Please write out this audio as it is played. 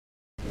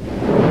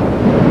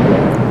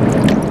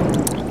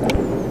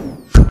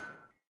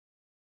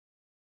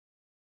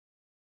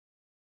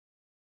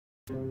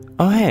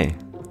Oh hey,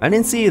 I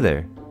didn't see you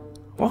there.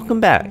 Welcome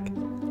back.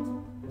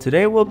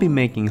 Today we'll be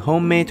making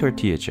homemade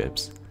tortilla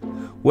chips.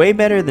 Way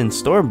better than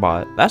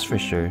store-bought, that's for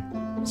sure.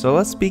 So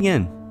let's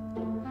begin.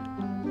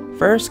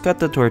 First, cut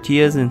the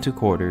tortillas into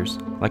quarters,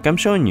 like I'm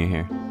showing you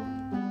here.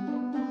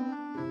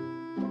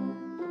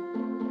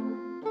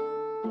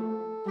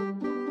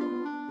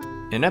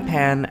 In a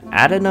pan,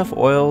 add enough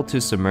oil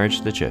to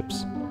submerge the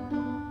chips.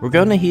 We're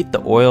going to heat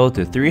the oil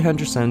to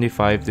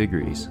 375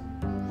 degrees.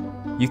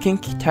 You can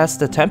test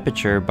the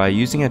temperature by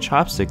using a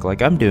chopstick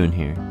like I'm doing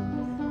here.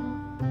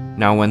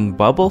 Now when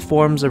bubble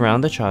forms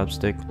around the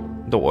chopstick,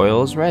 the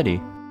oil is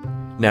ready.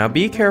 Now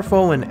be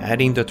careful when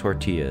adding the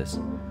tortillas.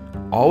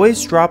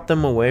 Always drop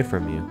them away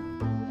from you.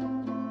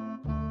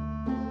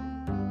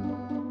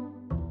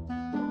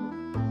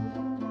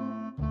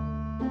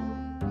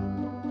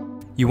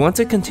 You want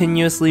to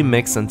continuously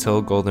mix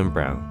until golden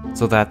brown,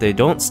 so that they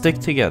don't stick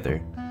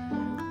together.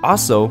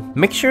 Also,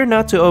 make sure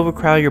not to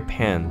overcrowd your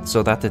pan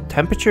so that the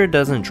temperature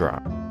doesn't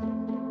drop.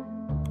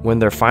 When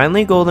they're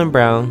finally golden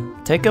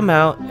brown, take them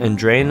out and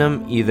drain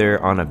them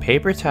either on a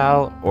paper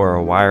towel or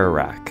a wire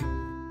rack.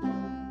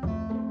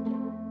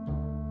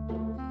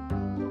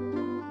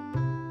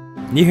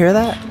 You hear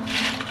that?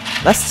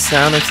 That's the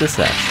sound of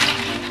success.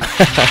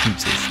 I'm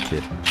just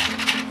kidding.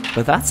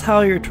 But that's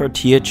how your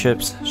tortilla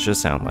chips should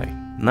sound like.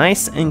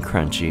 Nice and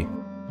crunchy.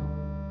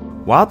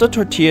 While the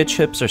tortilla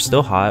chips are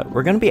still hot,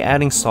 we're going to be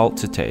adding salt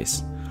to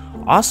taste.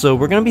 Also,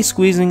 we're going to be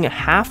squeezing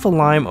half a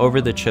lime over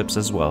the chips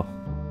as well.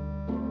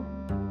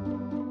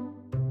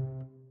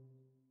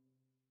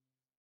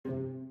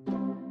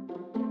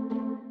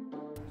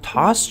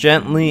 Toss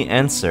gently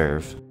and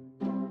serve.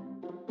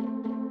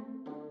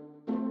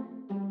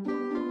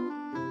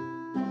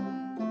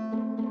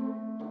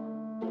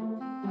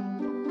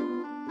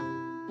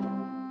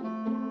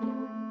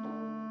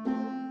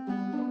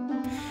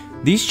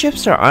 These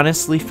chips are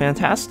honestly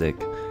fantastic,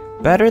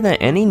 better than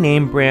any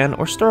name brand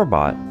or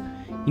store-bought.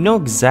 You know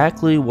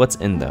exactly what's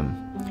in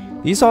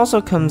them. These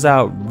also comes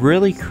out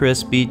really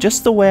crispy,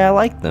 just the way I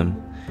like them.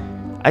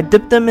 I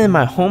dip them in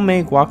my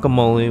homemade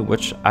guacamole,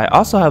 which I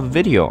also have a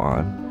video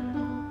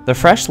on. The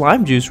fresh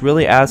lime juice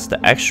really adds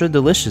the extra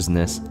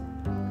deliciousness,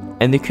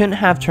 and they couldn't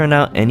have turned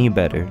out any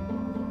better.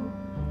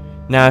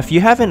 Now if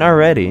you haven't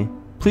already,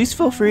 please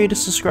feel free to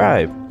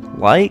subscribe,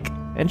 like,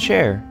 and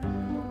share.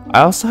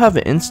 I also have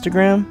an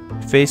Instagram,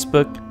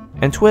 Facebook,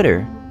 and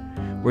Twitter,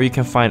 where you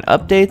can find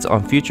updates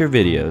on future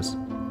videos.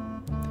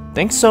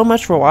 Thanks so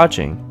much for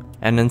watching,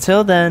 and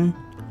until then,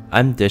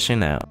 I'm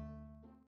dishing out.